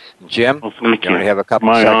 Right. Jim, well, thank you only have a couple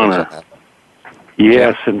My seconds honor. on that.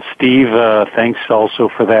 Yes, and Steve, thanks also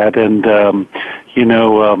for that. And,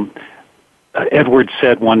 Edward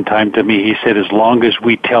said one time to me, he said, as long as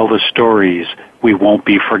we tell the stories, we won't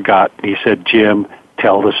be forgotten. He said, Jim,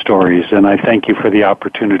 tell the stories. And I thank you for the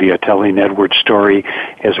opportunity of telling Edward's story,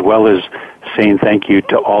 as well as saying thank you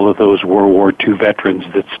to all of those World War II veterans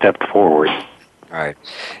that stepped forward. All right.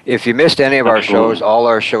 If you missed any of our shows, all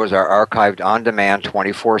our shows are archived on demand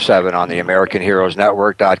 24/7 on the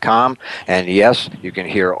AmericanHeroesNetwork.com. And yes, you can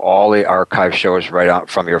hear all the archive shows right out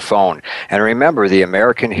from your phone. And remember, the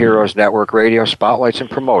American Heroes Network Radio spotlights and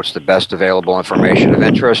promotes the best available information of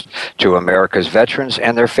interest to America's veterans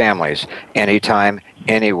and their families, anytime,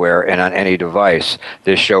 anywhere, and on any device.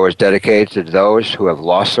 This show is dedicated to those who have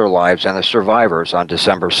lost their lives and the survivors on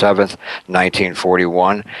December 7th,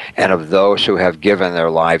 1941, and of those who have given their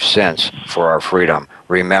lives since for our freedom.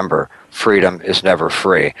 Remember, freedom is never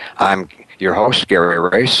free. I'm your host, Gary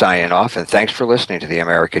Ray, signing off, and thanks for listening to the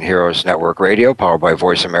American Heroes Network Radio, powered by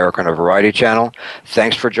Voice America on a Variety Channel.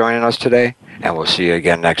 Thanks for joining us today, and we'll see you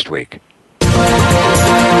again next week.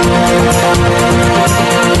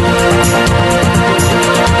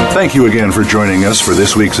 Thank you again for joining us for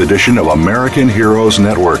this week's edition of American Heroes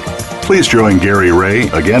Network. Please join Gary Ray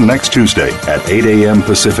again next Tuesday at 8 a.m.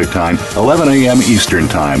 Pacific Time, 11 a.m. Eastern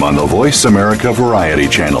Time on the Voice America Variety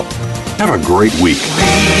Channel. Have a great week.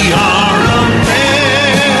 We are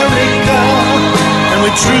America, and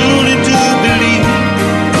we truly do believe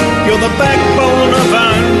you're the backbone of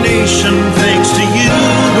our nation.